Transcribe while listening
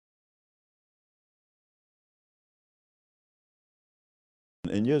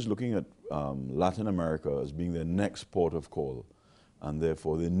India is looking at Latin America as being their next port of call, and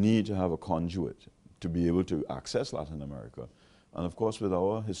therefore they need to have a conduit to be able to access Latin America. And of course, with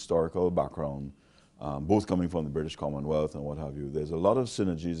our historical background, both coming from the British Commonwealth and what have you, there's a lot of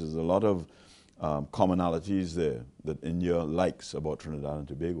synergies, there's a lot of commonalities there that India likes about Trinidad and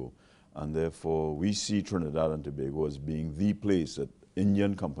Tobago. And therefore, we see Trinidad and Tobago as being the place that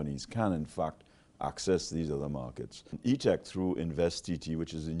Indian companies can, in fact, access these other markets. ETEC, through InvestTT,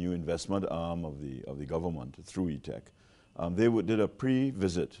 which is the new investment arm of the government through ETEC, they did a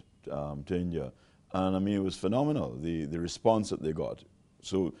pre-visit to India, and I mean, it was phenomenal, the response that they got.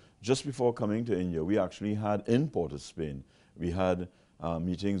 So just before coming to India, we actually had in Port of Spain, we had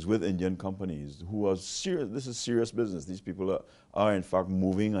meetings with Indian companies who are serious. This is serious business. These people are in fact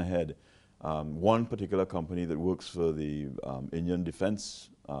moving ahead. One particular company that works for the Indian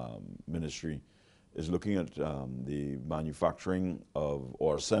Defense Ministry is looking at the manufacturing of,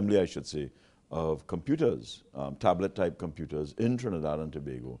 or assembly I should say, of computers, tablet-type computers in Trinidad and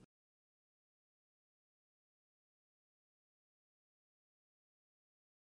Tobago.